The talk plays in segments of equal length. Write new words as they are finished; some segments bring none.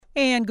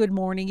And good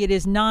morning. It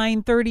is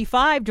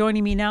 9:35.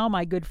 Joining me now,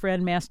 my good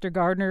friend, Master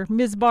Gardener,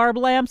 Ms. Barb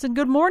Lamson.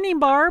 Good morning,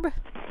 Barb.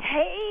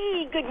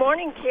 Hey, good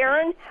morning,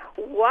 Karen.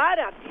 What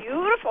a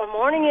beautiful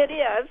morning it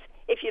is,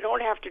 if you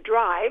don't have to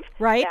drive.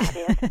 Right. That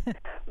is.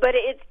 But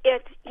it's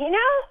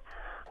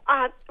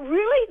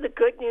really the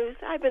good news.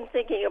 I've been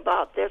thinking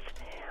about this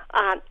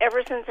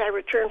ever since I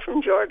returned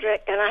from Georgia,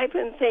 and I've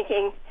been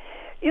thinking,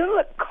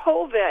 look,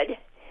 COVID,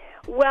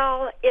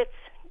 well, it's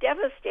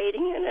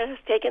devastating, and it has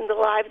taken the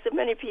lives of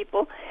many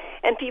people,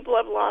 and people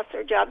have lost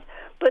their jobs.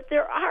 But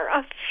there are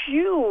a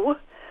few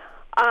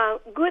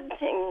good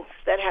things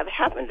that have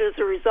happened as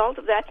a result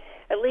of that,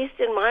 at least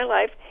in my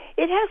life.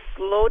 It has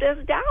slowed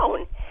us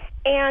down,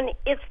 and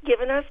it's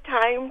given us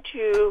time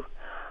to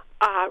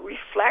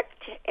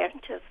reflect and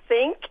to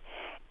think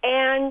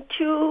and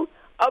to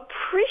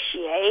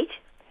appreciate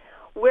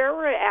where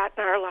we're at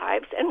in our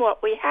lives and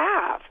what we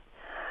have.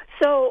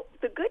 So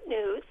the good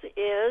news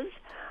is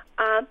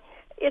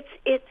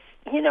it's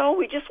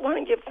we just want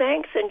to give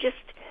thanks and just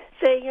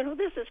say,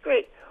 this is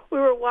great. We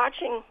were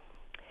watching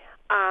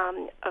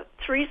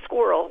 3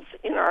 squirrels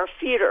in our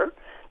feeder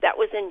that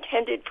was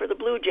intended for the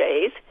blue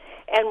jays,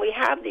 and we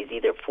have these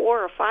either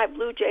 4 or 5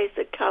 blue jays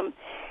that come,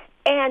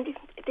 and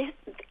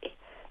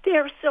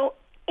they're so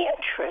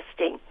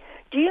interesting.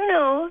 Do you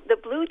know the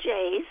blue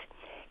jays,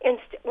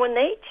 when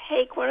they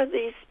take one of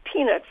these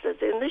peanuts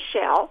that's in the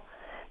shell,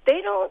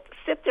 they don't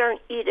sit there and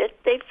eat it.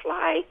 They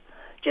fly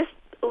just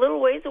a little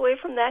ways away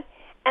from that,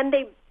 and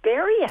they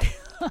bury it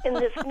in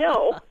the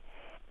snow.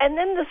 And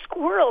then the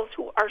squirrels,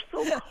 who are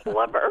so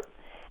clever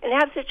and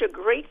have such a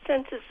great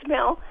sense of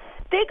smell,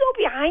 they go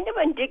behind them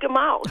and dig them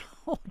out.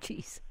 Oh,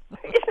 jeez.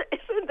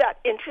 Isn't that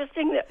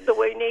interesting, the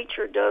way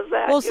nature does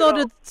that? Well,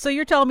 so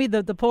you're telling me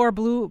that the poor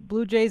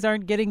blue jays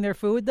aren't getting their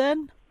food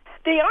then?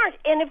 They aren't.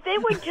 And if they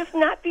would just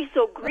not be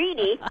so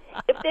greedy,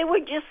 if they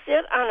would just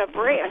sit on a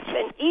branch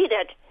and eat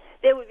it,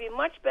 they would be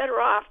much better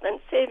off than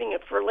saving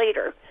it for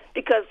later.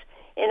 Because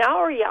in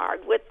our yard,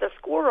 with the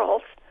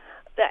squirrels,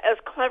 that as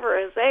clever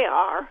as they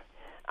are,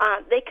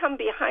 they come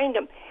behind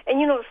them.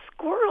 And,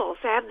 squirrels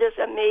have this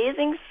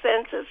amazing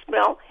sense of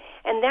smell,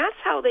 and that's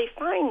how they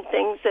find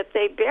things that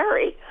they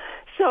bury.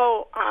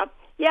 So,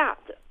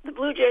 the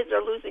blue jays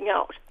are losing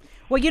out.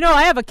 Well,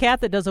 I have a cat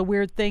that does a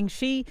weird thing.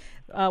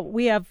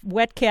 We have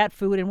wet cat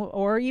food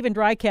or even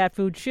dry cat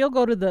food. She'll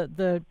go to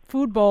the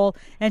food bowl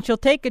and she'll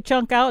take a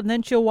chunk out, and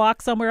then she'll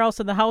walk somewhere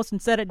else in the house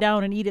and set it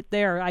down and eat it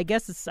there. I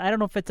guess I don't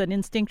know if it's an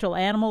instinctual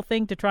animal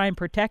thing to try and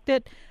protect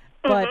it,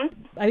 but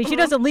she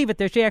doesn't leave it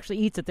there. She actually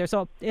eats it there.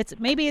 So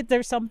maybe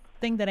there's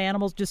something that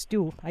animals just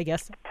do, I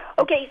guess.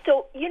 Okay,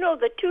 so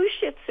the 2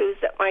 Shih Tzus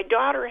that my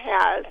daughter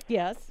has,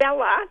 yes,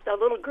 Bella, the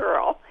little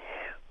girl,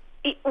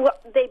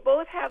 they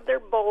both have their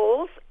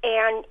bowls,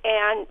 and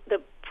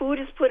the food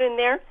is put in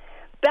there.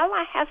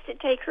 Bella has to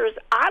take hers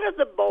out of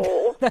the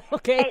bowl.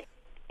 Okay.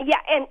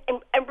 And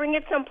bring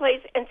it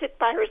someplace and sit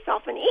by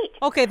herself and eat.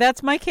 Okay,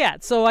 that's my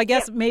cat. So I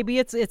guess maybe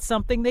it's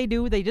something they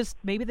do.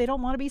 Maybe they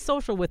don't want to be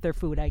social with their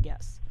food, I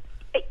guess.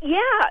 Yeah,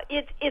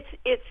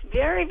 it's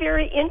very,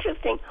 very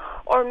interesting.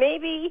 Or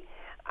maybe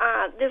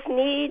this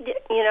need,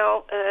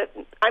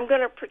 I'm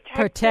going to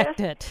protect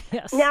it.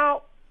 Yes.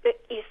 Now,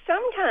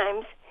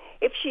 sometimes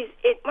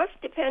it must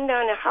depend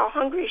on how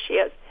hungry she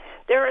is.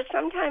 There are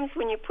sometimes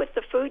when you put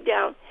the food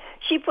down,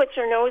 she puts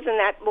her nose in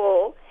that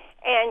bowl,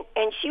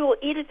 and she will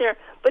eat it there,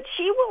 but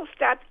she will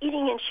stop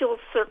eating and she'll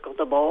circle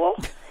the bowl.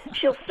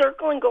 She'll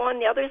circle and go on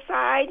the other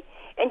side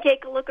and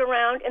take a look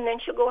around, and then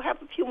she'll go have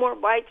a few more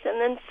bites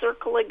and then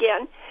circle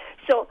again.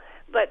 So,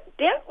 but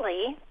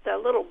Bentley, the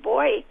little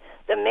boy,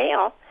 the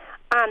male,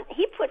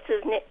 he puts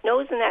his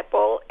nose in that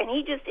bowl and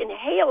he just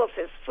inhales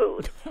his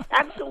food,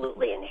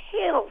 absolutely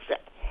inhales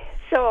it.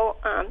 So,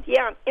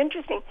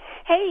 interesting.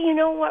 Hey, you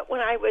know what? When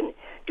I've been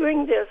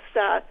doing this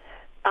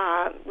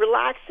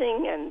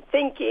relaxing and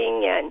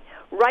thinking and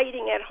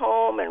writing at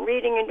home and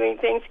reading and doing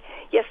things,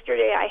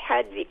 yesterday I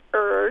had the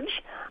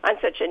urge on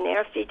such a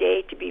nasty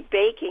day to be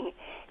baking,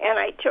 and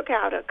I took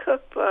out a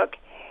cookbook,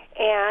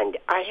 and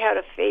I had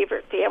a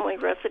favorite family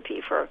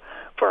recipe for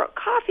a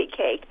coffee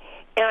cake,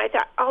 and I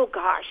thought, oh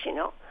gosh,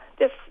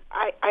 this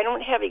I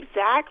don't have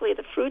exactly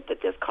the fruit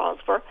that this calls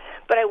for,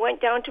 but I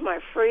went down to my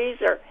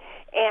freezer,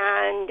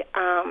 and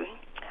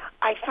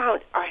I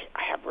found I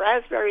have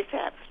raspberries, I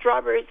have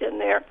strawberries in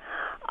there,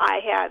 I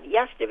have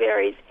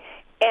yesterberries,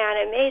 and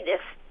I made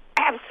this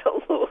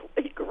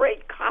absolutely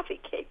great coffee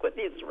cake with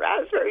these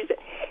raspberries.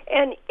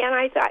 And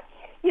I thought,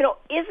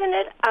 isn't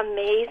it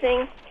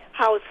amazing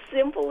how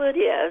simple it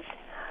is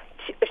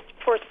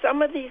for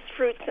some of these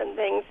fruits and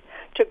things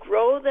to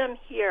grow them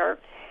here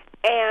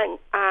and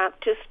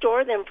to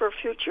store them for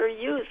future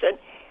use.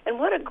 And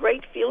what a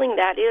great feeling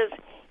that is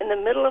in the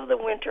middle of the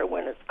winter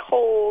when it's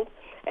cold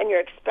and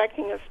you're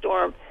expecting a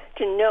storm,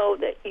 to know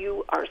that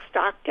you are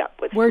stocked up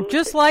with We're food.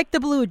 Just like the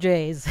Blue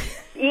Jays.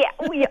 Yeah,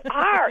 we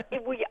are.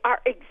 We are,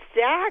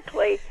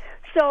 exactly.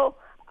 So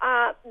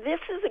this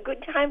is a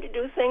good time to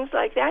do things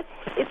like that.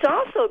 It's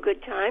also a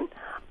good time.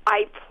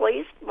 I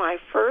placed my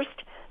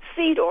first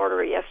seed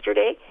order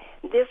yesterday.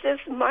 This is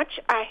much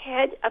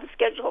ahead of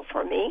schedule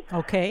for me.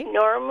 Okay.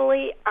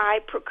 Normally, I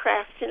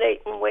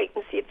procrastinate and wait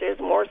and see if there's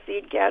more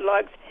seed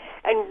catalogs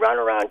and run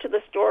around to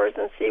the stores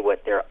and see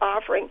what they're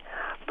offering.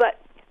 But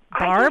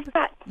Barb,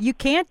 you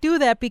can't do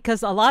that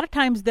because a lot of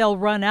times they'll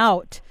run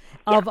out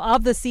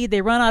of the seed.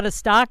 They run out of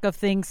stock of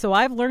things. So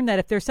I've learned that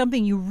if there's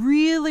something you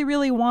really,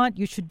 really want,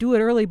 you should do it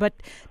early. But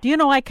do you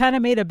know I kind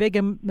of made a big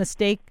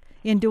mistake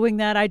in doing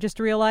that, I just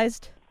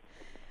realized?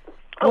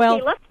 Okay,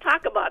 well, let's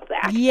talk about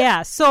that.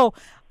 Yeah, so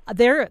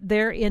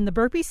they're in the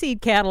Burpee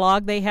Seed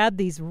catalog. They had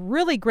these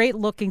really great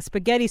looking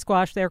spaghetti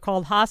squash. They're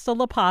called Hasta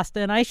La Pasta,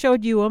 and I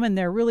showed you them, and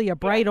they're really a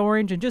bright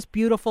orange and just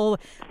beautiful.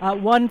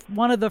 One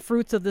of the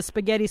fruits of the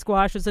spaghetti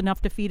squash is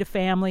enough to feed a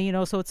family,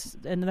 so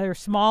and they're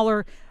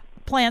smaller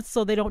plants,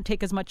 so they don't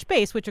take as much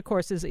space, which of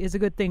course is a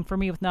good thing for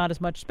me with not as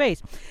much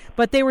space.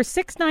 But they were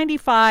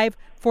 $6.95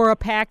 for a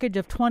package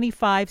of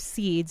 25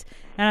 seeds,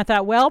 and I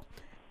thought, well,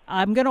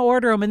 I'm going to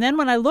order them. And then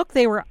when I looked,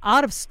 they were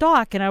out of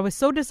stock, and I was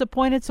so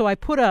disappointed. So I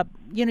put up,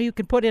 you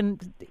can put in,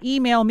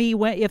 email me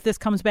if this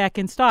comes back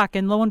in stock.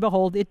 And lo and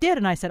behold, it did.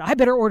 And I said, I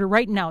better order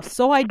right now.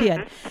 So I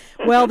did.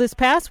 Well, this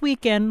past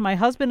weekend, my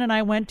husband and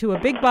I went to a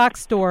big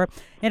box store.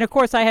 And, of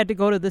course, I had to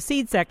go to the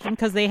seed section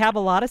because they have a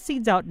lot of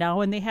seeds out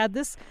now. And they had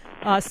this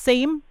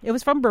it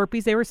was from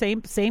Burpees. They were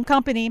same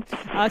company,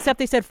 except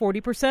they said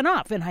 40%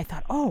 off. And I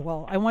thought, oh,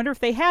 well, I wonder if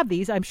they have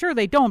these. I'm sure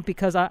they don't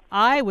because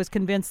I was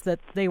convinced that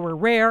they were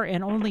rare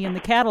and only in the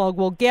catalog.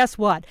 Well, guess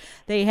what?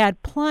 They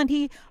had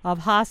plenty of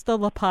Hasta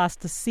La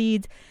Pasta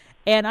seeds.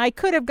 And I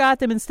could have got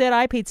them. Instead,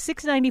 I paid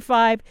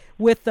 $6.95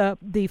 with the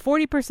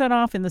 40%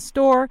 off in the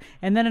store,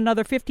 and then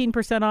another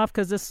 15% off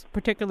because this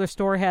particular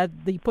store had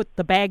put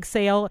the bag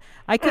sale.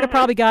 I could have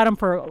probably got them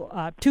for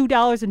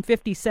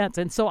 $2.50.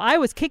 And so I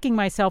was kicking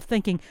myself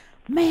thinking,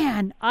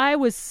 man, I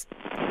was,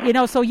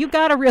 so you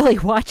got to really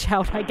watch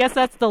out. I guess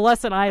that's the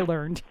lesson I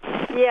learned.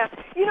 Yeah.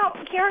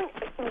 Karen,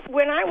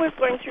 when I was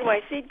going through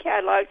my seed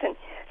catalogs, and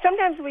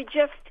sometimes we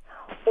just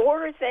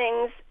order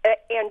things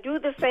and do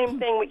the same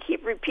thing. We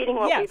keep repeating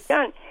what we've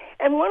done.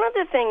 And one of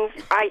the things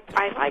I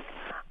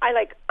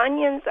like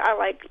onions, I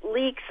like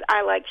leeks,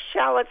 I like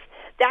shallots,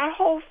 that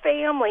whole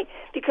family,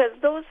 because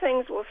those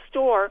things will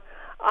store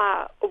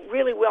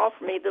really well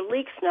for me. The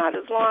leeks not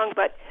as long,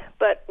 but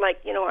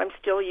I'm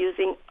still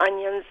using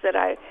onions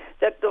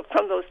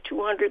from those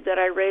 200 that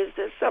I raised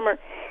this summer.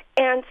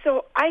 And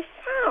so I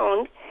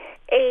found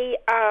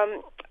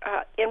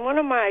in one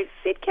of my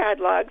seed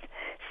catalogs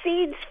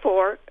seeds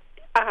for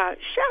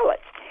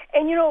shallots.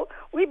 And,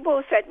 we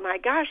both said, my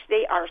gosh,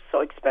 they are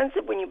so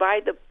expensive when you buy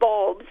the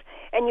bulbs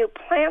and you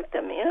plant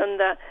them in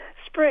the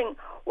spring.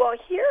 Well,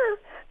 here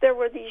there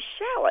were these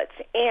shallots,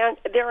 and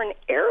they're an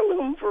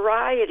heirloom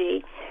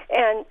variety,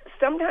 and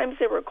sometimes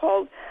they were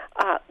called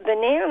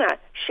banana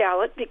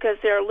shallot because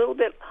they're a little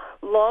bit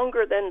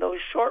longer than those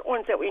short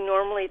ones that we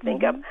normally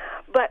think of,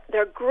 but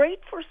they're great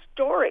for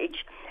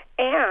storage,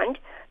 and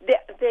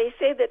they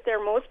say that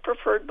they're most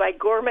preferred by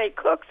gourmet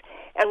cooks.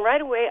 And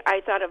right away I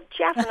thought of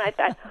Jeff, and I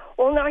thought,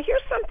 well, now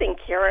here's something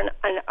Karen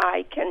and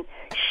I can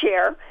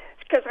share,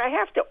 because I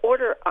have to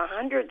order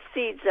 100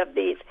 seeds of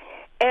these.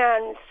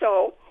 And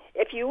so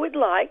if you would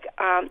like,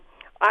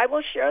 I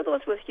will share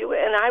those with you,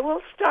 and I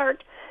will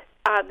start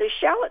the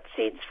shallot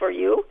seeds for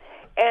you.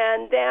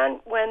 And then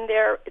when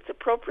it's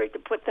appropriate to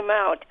put them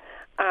out,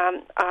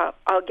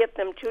 I'll get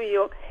them to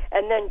you,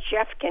 and then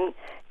Jeff can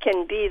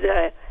be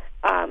the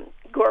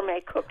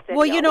gourmet cook.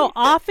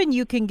 Often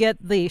you can get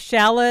the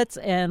shallots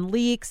and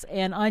leeks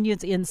and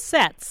onions in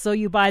sets. So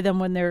you buy them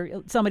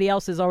when somebody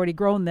else has already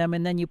grown them,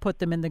 and then you put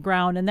them in the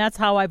ground. And that's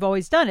how I've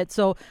always done it.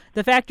 So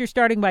the fact you're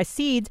starting by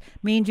seeds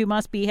means you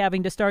must be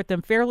having to start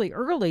them fairly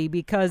early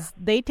because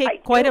they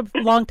take quite a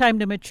long time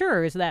to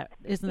mature. Isn't that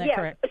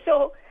correct?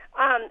 So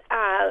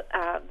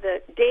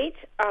the date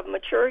of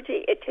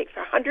maturity, it takes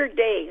 100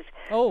 days.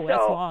 Oh, that's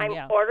long.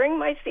 I'm ordering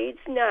my seeds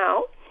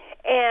now,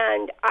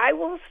 and I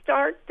will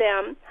start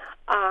them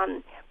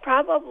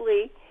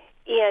probably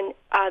in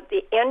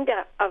the end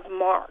of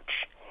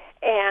March.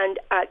 And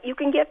you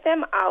can get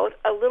them out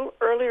a little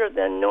earlier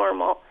than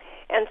normal.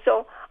 And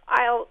so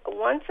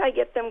once I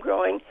get them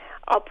growing,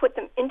 I'll put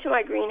them into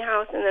my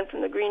greenhouse, and then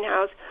from the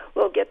greenhouse,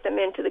 we'll get them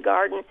into the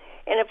garden.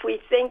 And if we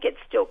think it's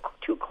still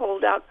too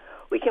cold out,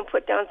 we can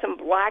put down some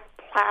black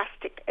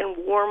plastic and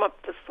warm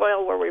up the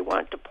soil where we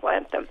want to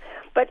plant them.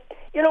 But,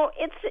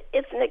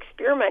 it's an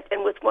experiment,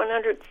 and with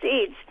 100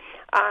 seeds,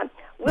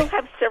 we'll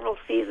have several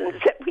seasons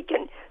that we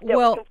can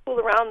fool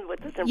around with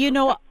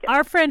this.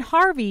 Our friend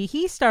Harvey,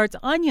 he starts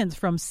onions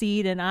from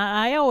seed, and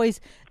I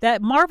always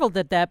marveled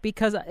at that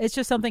because it's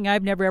just something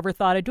I've never ever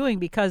thought of doing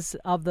because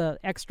of the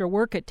extra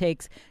work it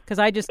takes. Because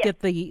I just get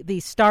the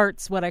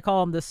starts, what I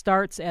call them, the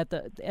starts at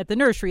the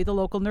nursery, the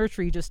local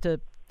nursery, just to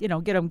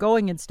get them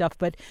going and stuff.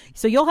 But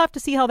so you'll have to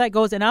see how that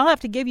goes, and I'll have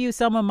to give you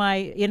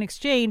in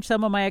exchange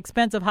some of my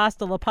expensive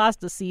Hasta La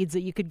Pasta seeds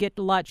that you could get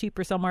a lot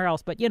cheaper somewhere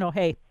else. But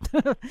hey,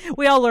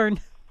 we all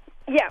learn.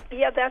 Yeah,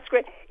 that's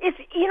great. It's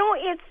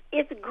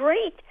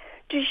great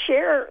to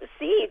share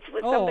seeds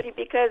with somebody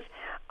because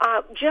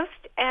just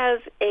as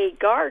a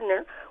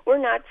gardener, we're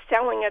not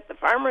selling at the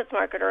farmer's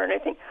market or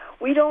anything.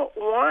 We don't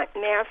want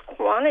mass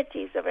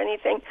quantities of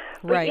anything,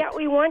 but right. yet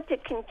we want to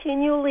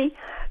continually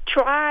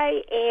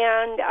try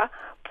and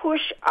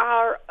push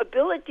our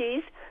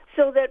abilities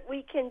so that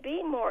we can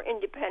be more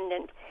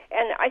independent.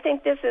 And I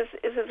think this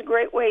is a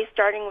great way,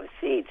 starting with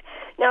seeds.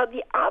 Now,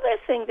 the other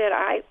thing that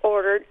I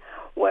ordered,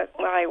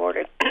 I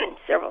ordered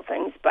several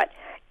things, but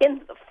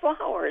in the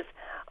flowers,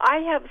 I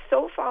have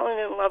so fallen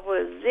in love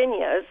with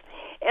zinnias,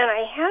 and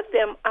I had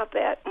them up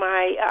at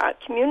my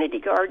community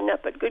garden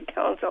up at Good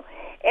Counsel,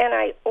 and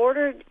I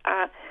ordered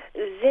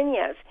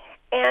zinnias.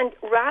 And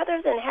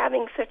rather than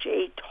having such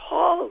a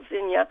tall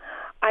zinnia,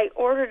 I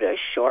ordered a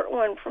short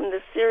one from the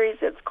series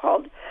that's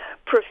called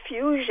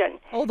Profusion.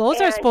 Oh,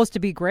 those are supposed to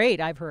be great,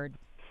 I've heard.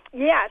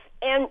 Yes,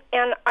 and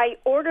I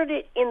ordered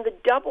it in the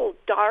double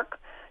dark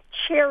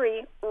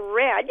cherry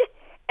red,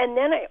 and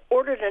then I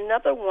ordered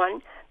another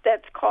one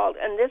that's called,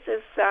 and this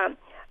is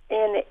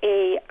in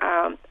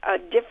a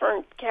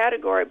different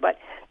category, but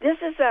this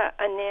is a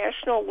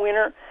national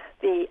winner.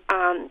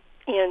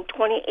 In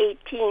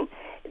 2018,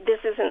 this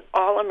is an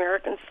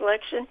All-American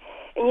selection.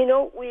 And,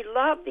 we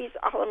love these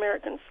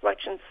All-American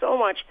selections so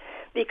much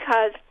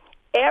because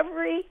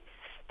every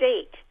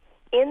state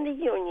in the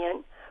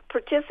union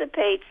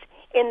participates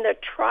in the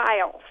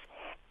trials.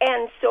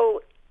 And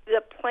so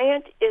the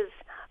plant is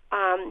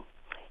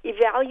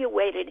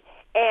evaluated,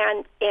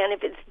 and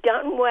if it's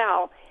done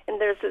well,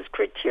 and there's this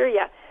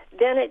criteria,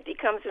 then it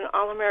becomes an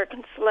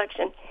All-American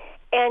selection.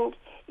 And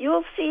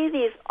you'll see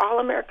these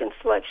All-American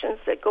selections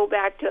that go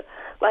back to,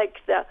 like,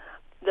 the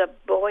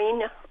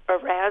Boyne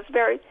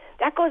raspberry.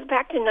 That goes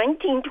back to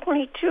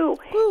 1922.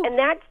 Ooh. And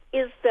that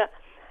is the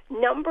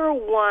number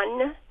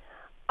one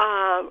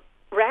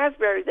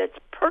raspberry that's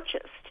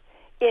purchased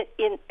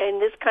in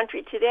this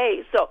country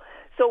today. So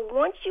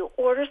once you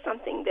order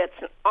something that's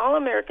an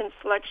All-American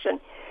selection,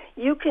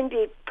 you can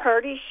be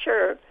pretty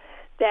sure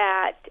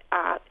that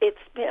it's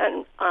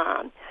been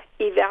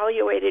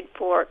evaluated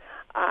for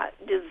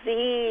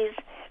disease,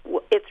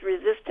 its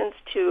resistance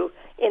to,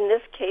 in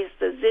this case,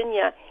 the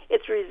zinnia,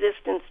 its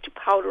resistance to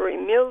powdery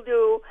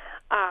mildew,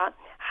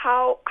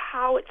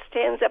 how it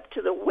stands up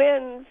to the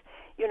winds,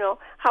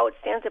 how it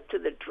stands up to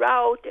the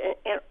drought,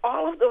 and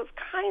all of those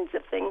kinds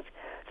of things.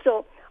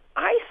 So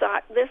I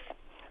thought this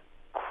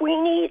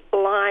Queenie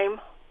Lime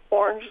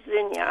Orange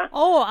Zinnia.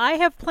 Oh, I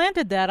have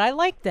planted that. I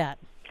like that.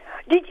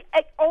 Did you?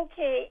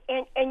 Okay,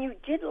 and you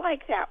did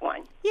like that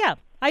one? Yeah,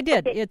 I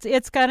did. Okay.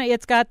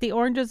 It's got the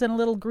oranges and a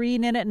little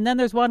green in it, and then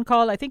there's one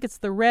called, I think it's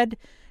the red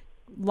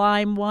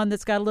lime one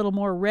that's got a little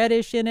more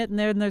reddish in it, and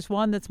then there's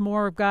one that's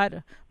got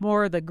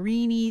more of the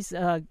greenies,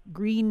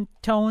 green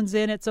tones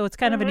in it. So it's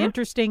kind of an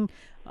interesting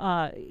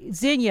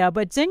zinnia.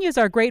 But zinnias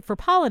are great for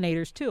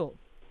pollinators too.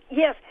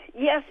 Yes,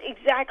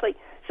 exactly.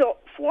 So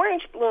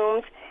 4-inch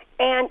blooms,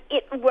 and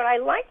what I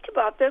liked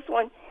about this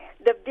one,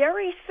 the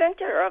very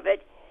center of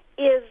it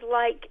is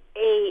like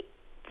a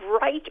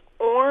bright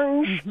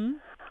orange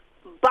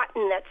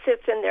button that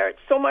sits in there. It's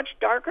so much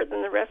darker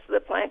than the rest of the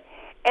plant.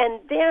 And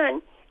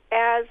then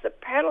as the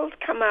petals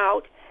come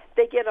out,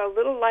 they get a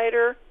little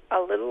lighter,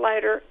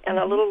 and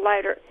a little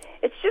lighter.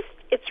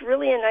 It's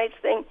really a nice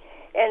thing.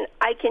 And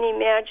I can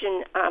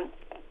imagine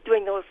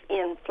doing those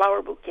in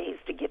flower bouquets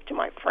to give to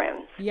my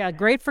friends. Yeah,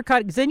 great for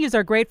cutting. Zinnias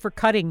are great for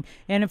cutting,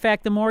 and in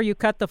fact, the more you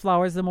cut the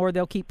flowers, the more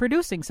they'll keep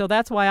producing. So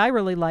that's why I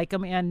really like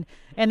them, and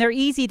they're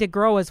easy to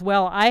grow as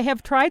well. I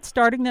have tried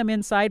starting them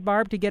inside,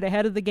 Barb, to get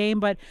ahead of the game,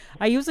 but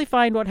I usually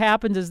find what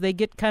happens is they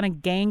get kind of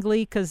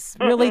gangly because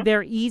really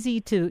they're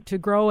easy to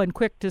grow and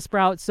quick to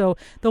sprout. So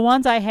the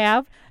ones I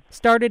have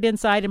started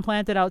inside and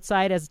planted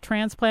outside as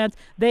transplants,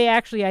 they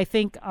actually, I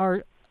think,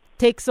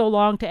 take so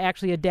long to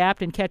actually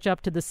adapt and catch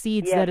up to the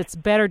seeds that it's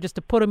better just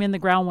to put them in the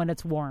ground when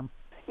it's warm.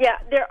 Yeah,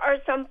 there are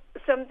some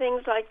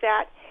things like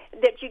that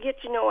you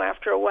get to know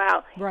after a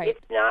while. Right.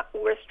 It's not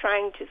worth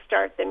trying to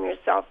start them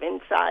yourself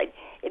inside.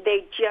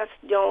 They just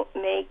don't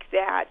make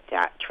that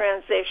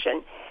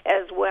transition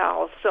as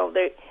well. So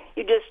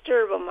you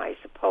disturb them, I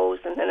suppose,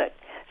 and then it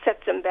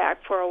sets them back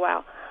for a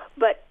while.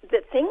 But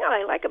the thing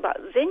I like about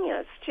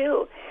zinnias,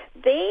 too,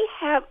 they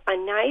have a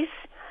nice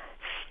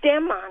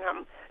stem on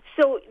them.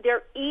 So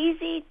they're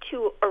easy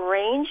to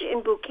arrange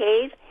in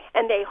bouquets,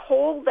 and they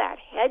hold that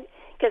head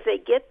because they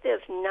get this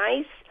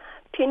nice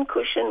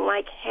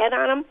pincushion-like head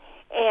on them,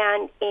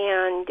 and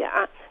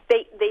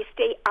they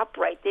stay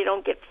upright. They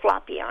don't get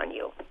floppy on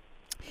you.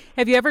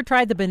 Have you ever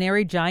tried the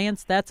Baneri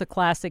Giants? That's a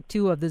classic,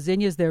 too, of the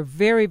zinnias. They're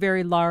very,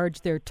 very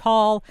large. They're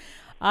tall.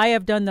 I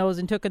have done those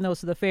and taken those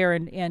to the fair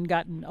and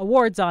gotten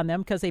awards on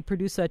them because they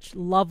produce such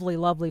lovely,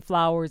 lovely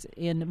flowers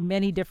in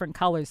many different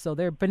colors. So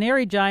they're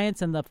Baneri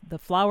Giants, and the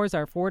flowers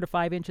are 4 to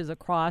 5 inches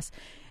across,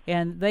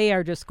 and they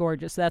are just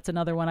gorgeous. That's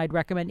another one I'd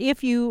recommend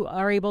if you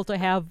are able to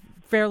have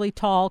fairly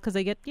tall, because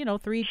they get 3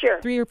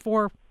 or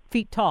 4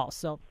 feet tall.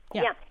 So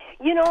yeah.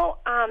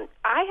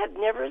 I have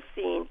never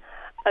seen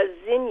a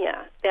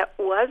zinnia that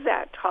was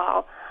that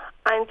tall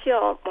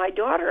until my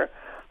daughter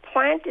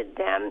planted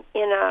them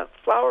in a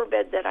flower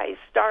bed that I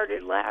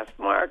started last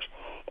March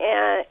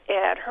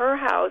at her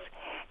house,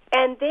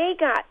 and they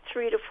got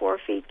 3 to 4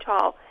 feet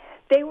tall.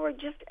 They were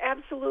just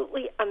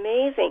absolutely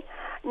amazing.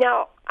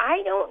 Now,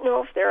 I don't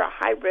know if they're a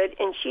hybrid,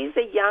 and she's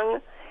a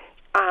young,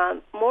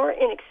 more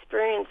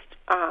inexperienced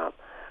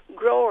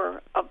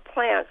grower of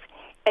plants,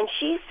 and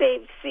she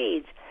saved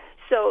seeds.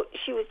 So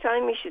she was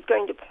telling me she's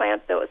going to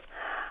plant those.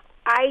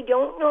 I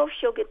don't know if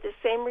she'll get the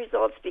same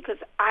results because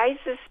I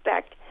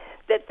suspect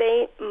that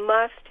they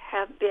must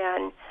have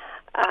been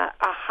a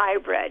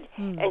hybrid,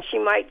 and she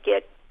might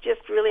get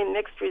just really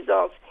mixed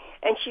results,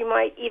 and she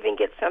might even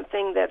get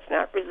something that's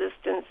not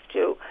resistant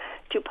to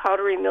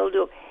powdery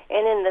mildew.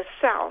 And in the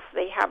South,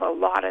 they have a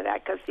lot of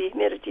that because the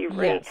humidity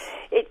rate,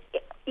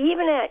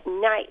 even at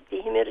night,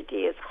 the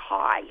humidity is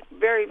high,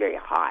 very, very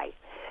high.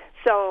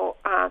 So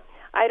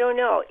I don't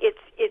know. It's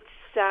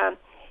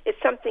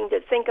something to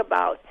think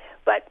about.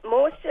 But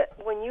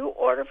when you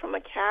order from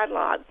a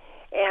catalog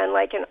and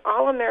like an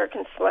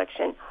All-American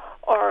Selection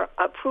or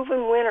a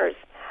Proven Winners,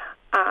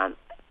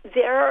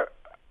 they're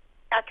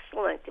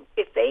excellent.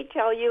 If they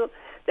tell you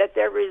that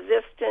they're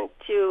resistant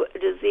to a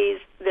disease,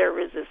 they're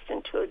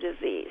resistant to a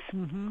disease.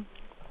 Mm-hmm.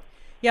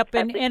 Yep,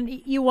 and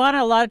you want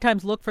to a lot of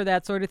times look for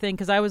that sort of thing,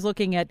 because I was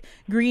looking at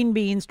green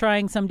beans,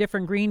 trying some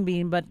different green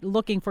bean, but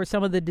looking for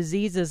some of the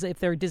diseases. If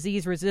they're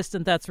disease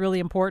resistant, that's really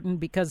important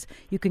because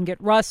you can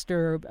get rust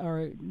or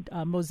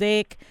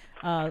mosaic,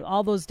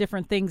 all those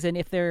different things. And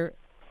if they're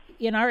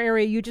in our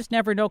area, you just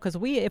never know, because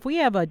if we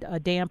have a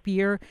damp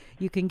year,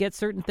 you can get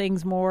certain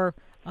things more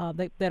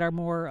that are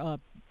more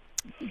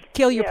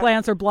kill your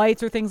plants or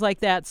blights or things like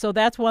that. So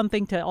that's one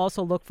thing to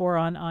also look for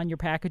on your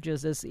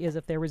packages is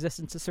if they're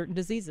resistant to certain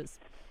diseases.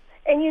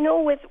 And you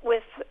know, with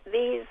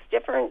these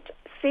different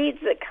seeds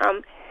that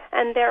come,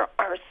 and there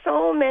are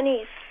so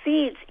many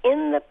seeds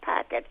in the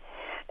packet,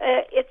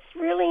 it's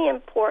really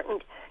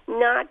important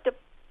not to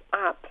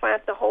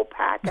plant the whole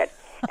packet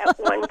at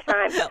one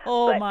time.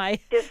 My.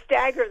 To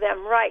stagger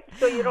them, right,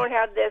 so you don't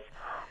have this,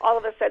 all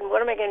of a sudden,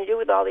 what am I going to do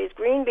with all these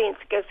green beans?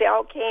 Because they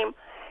all came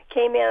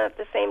in at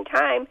the same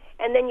time,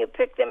 and then you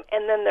pick them,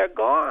 and then they're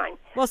gone.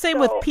 Well, same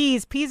with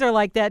peas. Peas are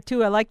like that,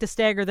 too. I like to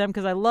stagger them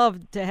because I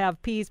love to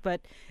have peas, but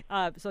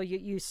so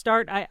you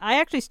start. I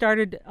actually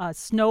started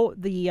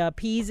the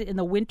peas in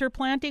the winter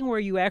planting, where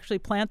you actually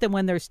plant them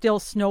when there's still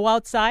snow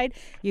outside.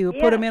 You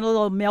put them in a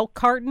little milk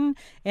carton,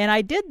 and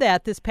I did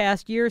that this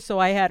past year, so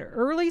I had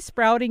early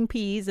sprouting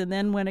peas, and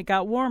then when it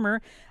got warmer,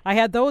 I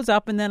had those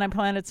up, and then I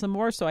planted some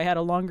more, so I had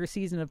a longer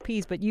season of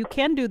peas. But you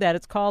can do that.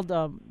 It's called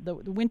the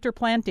winter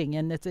planting,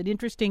 and it's an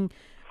interesting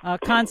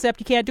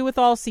concept. You can't do with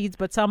all seeds,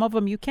 but some of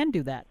them you can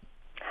do that.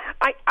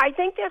 I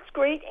think that's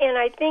great, and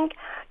I think,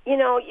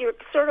 you're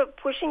sort of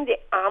pushing the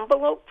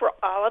envelope for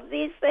all of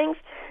these things.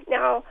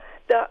 Now,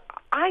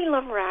 I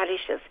love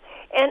radishes,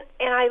 and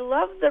I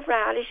love the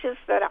radishes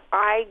that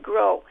I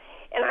grow,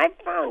 and I've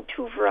found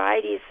 2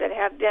 varieties that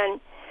have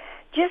been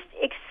just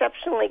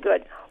exceptionally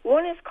good.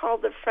 One is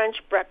called the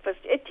French breakfast.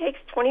 It takes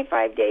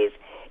 25 days.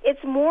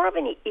 It's more of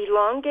an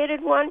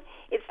elongated one.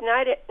 It's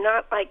not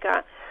like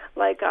a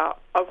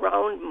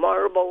round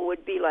marble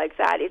would be like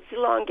that. It's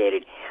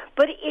elongated,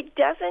 but it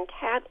doesn't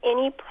have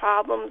any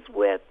problems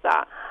with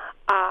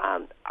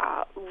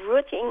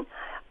rooting,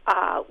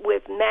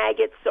 with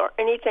maggots or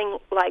anything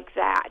like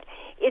that.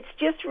 It's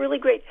just really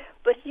great.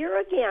 But here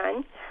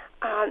again,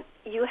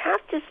 you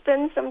have to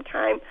spend some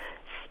time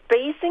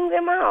spacing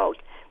them out,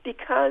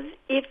 because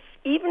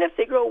even if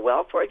they grow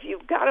well if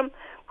you've got them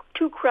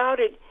too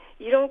crowded,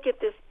 you don't get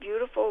this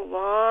beautiful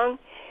long,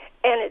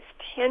 and it's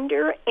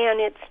tender,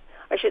 and it's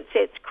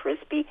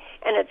crispy,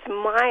 and it's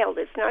mild.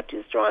 It's not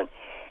too strong.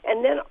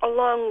 And then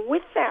along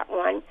with that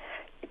one,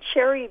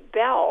 Cherry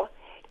Belle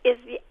is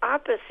the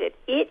opposite.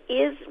 It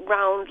is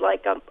round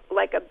like a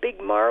big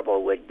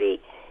marble would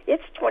be.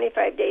 It's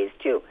 25 days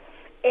too.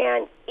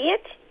 And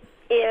it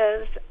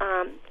is,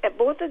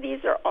 both of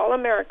these are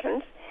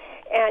All-Americans,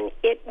 and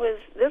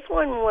this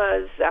one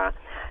was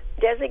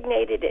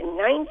designated in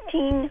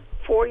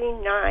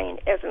 1949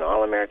 as an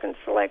All-American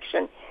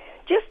Selection.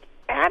 Just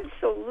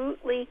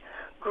absolutely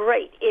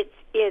great. It's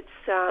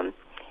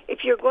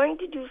if you're going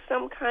to do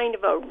some kind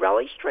of a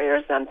relish tray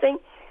or something,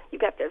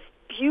 you've got this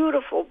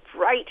beautiful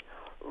bright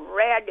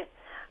red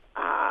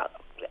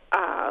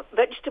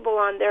vegetable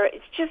on there.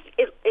 It's just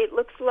it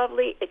looks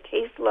lovely. It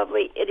tastes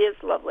lovely. It is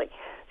lovely.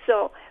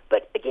 So,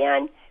 but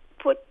again,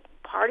 put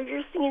part of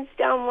your seeds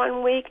down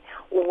 1 week,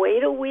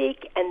 wait a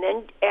week, and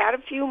then add a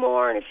few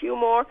more and a few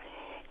more.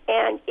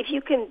 And if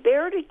you can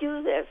bear to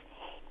do this,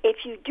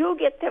 if you do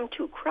get them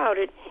too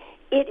crowded,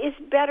 it is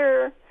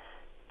better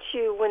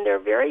to, when they're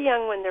very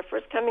young, when they're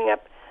first coming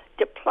up,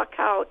 to pluck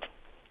out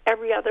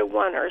every other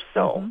one or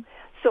so,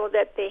 so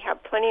that they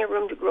have plenty of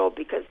room to grow,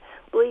 because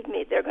believe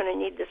me, they're going to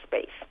need the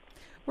space.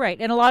 Right,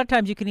 and a lot of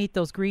times you can eat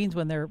those greens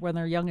when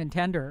they're young and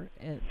tender.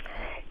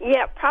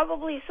 Yeah,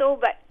 probably so,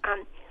 but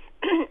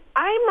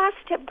I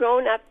must have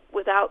grown up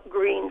without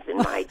greens in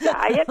my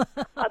diet,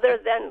 other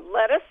than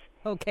lettuce.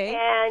 Okay.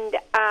 And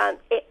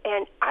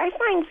I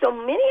find so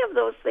many of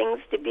those things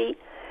to be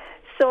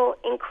so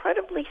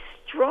incredibly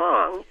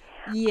strong.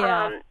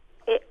 Yeah.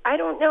 I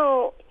don't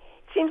know.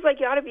 It seems like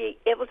you ought to be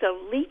able to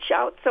leach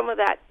out some of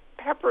that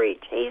peppery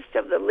taste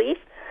of the leaf.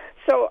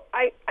 So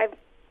I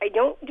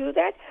don't do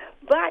that,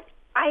 but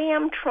I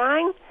am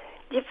trying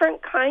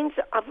different kinds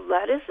of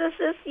lettuces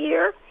this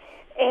year,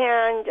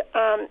 and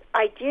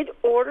I did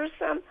order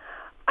some.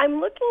 I'm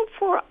looking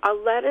for a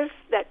lettuce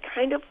that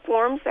kind of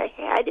forms a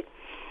head,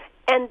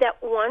 and that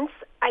once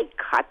I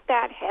cut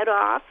that head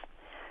off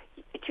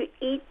to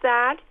eat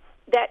that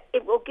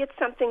it will get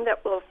something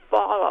that will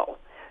follow.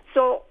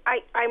 So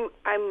I'm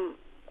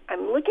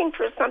looking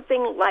for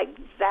something like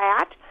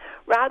that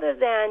rather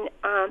than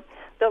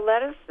the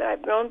lettuce that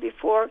I've grown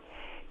before.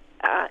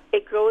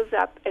 It grows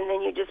up, and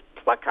then you just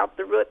pluck out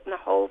the root and the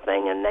whole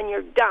thing, and then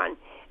you're done.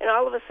 And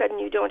all of a sudden,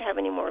 you don't have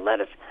any more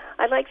lettuce.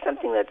 I like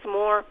something that's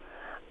more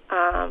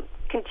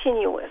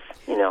continuous,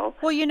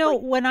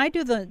 Well, when I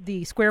do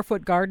the square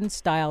foot garden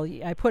style,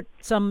 I put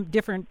some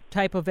different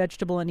type of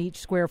vegetable in each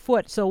square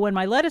foot. So when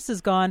my lettuce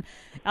is gone,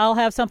 I'll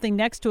have something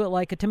next to it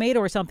like a tomato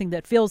or something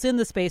that fills in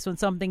the space when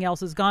something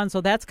else is gone.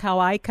 So that's how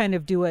I kind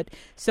of do it.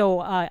 So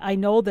I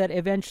know that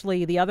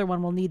eventually the other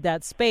one will need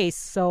that space.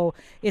 So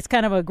it's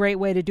kind of a great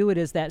way to do it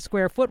is that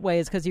square foot way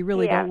is because you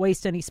really don't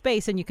waste any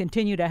space and you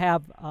continue to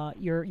have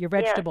your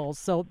vegetables.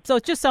 So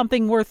it's just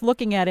something worth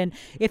looking at. And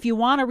if you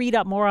want to read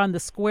up more on the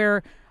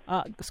square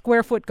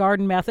foot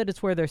garden method,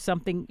 it's where there's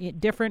something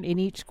different in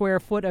each square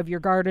foot of your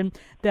garden.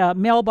 The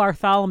Mel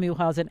Bartholomew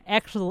has an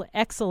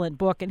excellent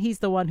book, and he's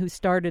the one who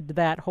started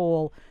that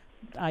whole,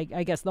 I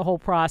guess, the whole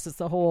process,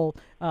 the whole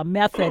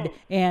method.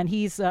 And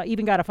he's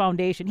even got a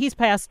foundation. He's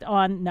passed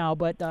on now,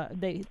 but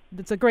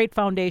it's a great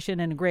foundation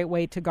and a great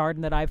way to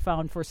garden that I've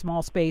found for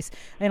small space.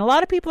 And a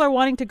lot of people are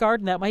wanting to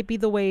garden. That might be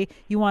the way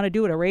you want to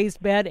do it, a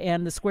raised bed,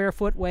 and the square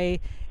foot way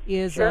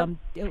is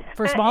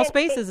for small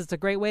spaces. It's a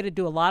great way to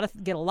do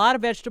get a lot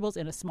of vegetables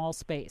in a small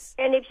space.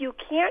 And if you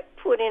can't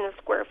put in a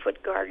square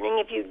foot gardening,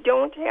 if you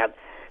don't have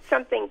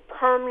something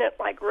permanent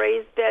like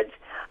raised beds,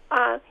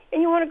 and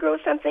you want to grow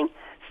something,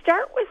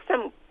 start with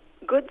some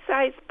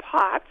good-sized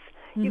pots.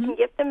 Mm-hmm. You can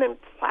get them in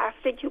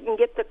plastic. You can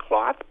get the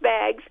cloth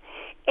bags,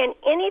 and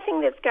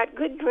anything that's got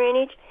good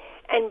drainage,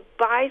 and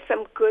buy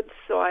some good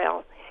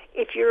soil.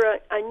 If you're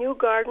a new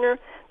gardener,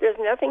 there's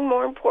nothing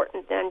more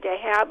important than to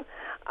have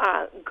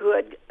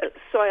good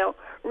soil.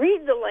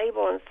 Read the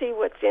label and see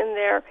what's in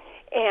there,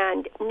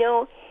 and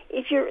know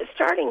if you're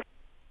starting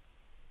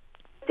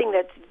something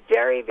that's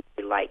very,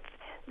 very light,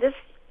 this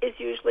is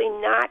usually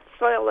not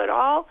soil at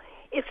all.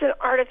 It's an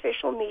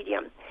artificial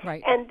medium.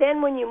 Right. And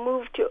then when you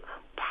move to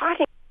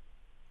potting,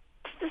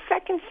 it's the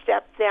second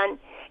step then.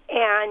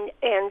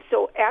 And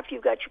so after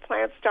you've got your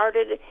plant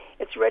started,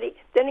 it's ready,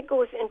 then it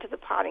goes into the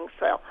potting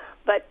soil.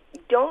 But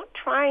don't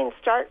try and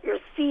start your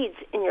seeds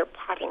in your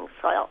potting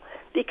soil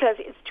because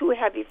it's too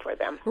heavy for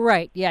them.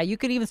 Right. Yeah. You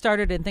could even start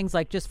it in things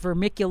like just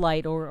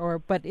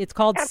vermiculite but it's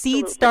called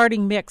Absolutely. seed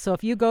starting mix. So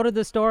if you go to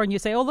the store and you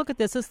say, oh, look at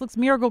this looks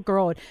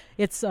Miracle-Gro.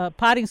 It's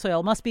potting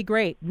soil. It must be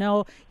great.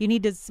 No, you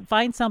need to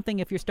find something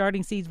if you're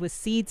starting seeds with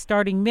seed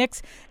starting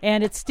mix.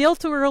 And it's still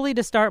too early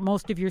to start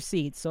most of your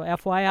seeds. So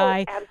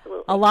FYI,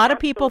 absolutely. A lot of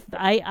people,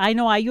 I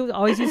know I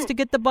always used to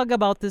get the bug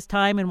about this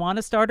time and want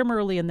to start them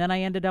early. And then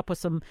I ended up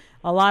with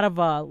a lot of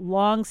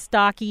long,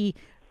 stocky,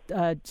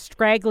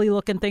 scraggly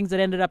looking things that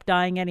ended up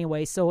dying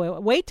anyway. So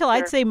wait till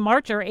I'd say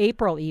March or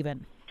April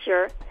even.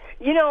 Sure.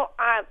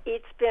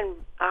 It's been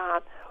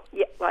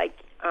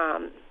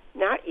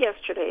not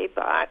yesterday,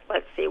 but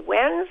let's see,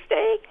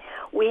 Wednesday,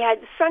 we had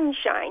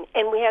sunshine,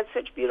 and we had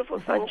such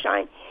beautiful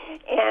sunshine,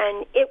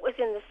 and it was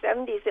in the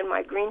 70s in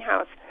my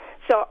greenhouse.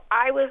 So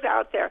I was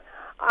out there.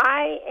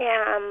 I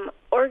am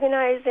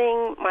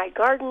organizing my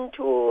garden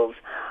tools.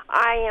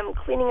 I am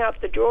cleaning out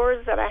the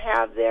drawers that I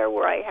have there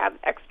where I have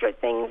extra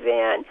things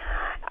in.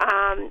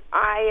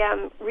 I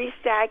am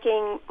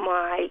restacking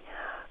my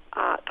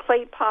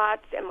clay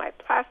pots and my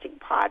plastic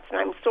pots, and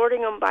I'm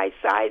sorting them by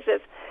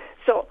sizes.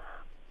 So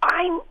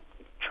I'm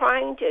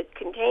trying to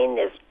contain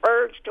this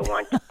urge to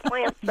want to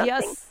plant something.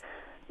 Yes.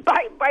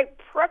 By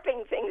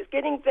prepping things,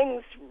 getting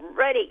things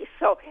ready.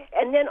 So,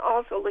 and then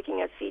also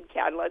looking at seed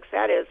catalogs.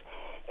 That is.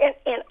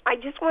 And I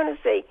just want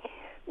to say,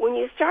 when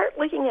you start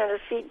looking at a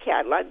seed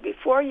catalog,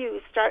 before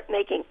you start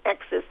making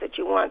X's that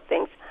you want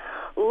things,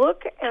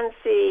 look and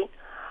see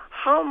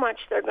how much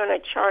they're going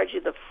to charge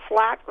you, the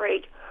flat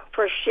rate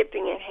for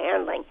shipping and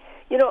handling.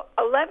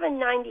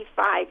 $11.95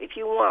 if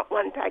you want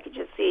one package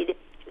of seed.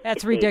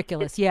 That's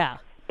ridiculous, yeah.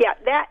 Yeah,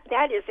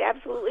 that is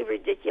absolutely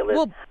ridiculous.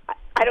 Well,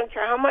 I don't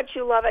care how much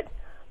you love it,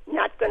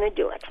 not going to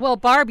do it. Well,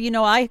 Barb,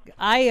 I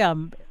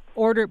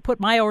put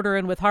my order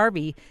in with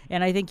Harvey,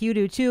 and I think you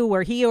do too,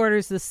 where he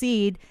orders the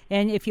seed,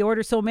 and if you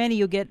order so many,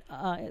 you get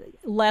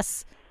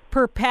less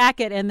per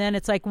packet, and then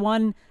it's like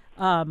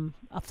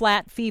a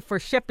flat fee for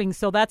shipping.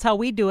 So that's how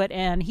we do it,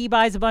 and he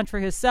buys a bunch for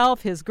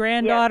himself, his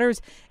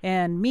granddaughters,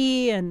 and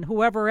me, and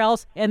whoever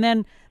else, and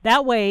then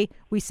that way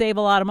we save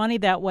a lot of money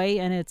that way,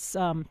 and it's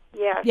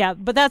yeah.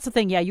 But that's the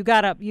thing, yeah.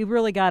 You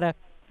really gotta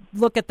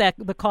look at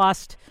the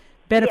cost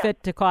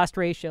benefit to cost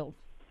ratio.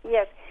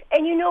 Yes. And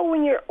And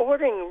when you're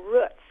ordering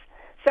roots,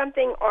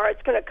 something, or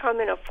it's going to come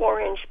in a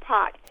 4-inch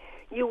pot,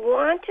 you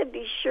want to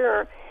be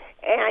sure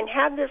and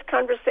have this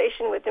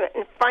conversation with them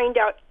and find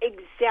out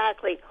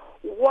exactly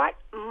what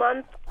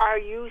month are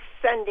you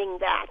sending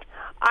that.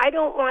 I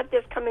don't want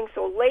this coming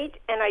so late,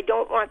 and I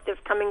don't want this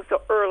coming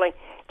so early.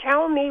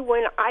 Tell me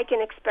when I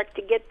can expect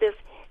to get this,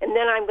 and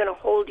then I'm going to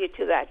hold you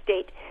to that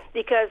date,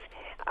 because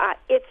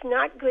it's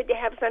not good to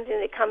have something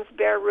that comes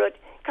bare root,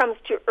 comes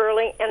too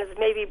early, and is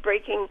maybe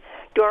breaking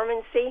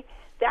dormancy.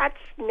 That's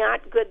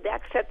not good.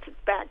 That sets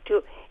it back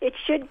too. It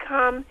should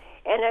come,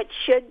 and it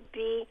should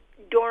be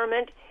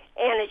dormant,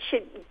 and it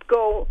should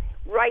go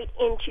right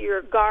into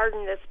your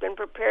garden that's been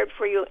prepared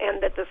for you,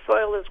 and that the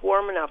soil is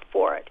warm enough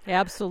for it.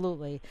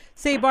 Absolutely.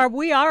 Say, Barb,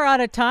 we are out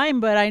of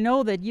time, but I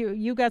know that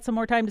you got some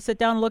more time to sit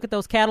down and look at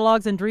those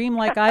catalogs and dream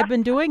like I've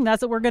been doing.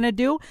 That's what we're going to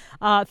do.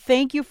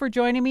 Thank you for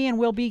joining me, and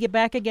we'll be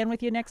back again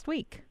with you next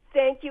week.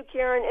 Thank you,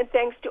 Karen, and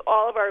thanks to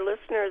all of our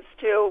listeners,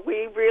 too.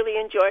 We really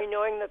enjoy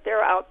knowing that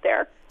they're out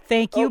there.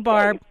 Thank you,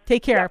 Barb.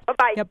 Take care. Yeah,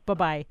 bye-bye. Yep,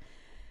 bye-bye.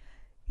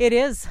 It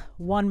is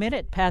 1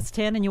 minute past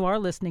 10, and you are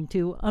listening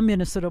to A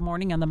Minnesota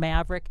Morning on the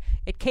Maverick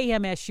at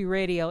KMSU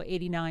Radio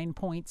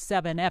 89.7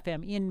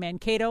 FM in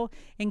Mankato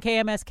and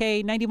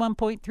KMSK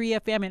 91.3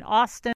 FM in Austin.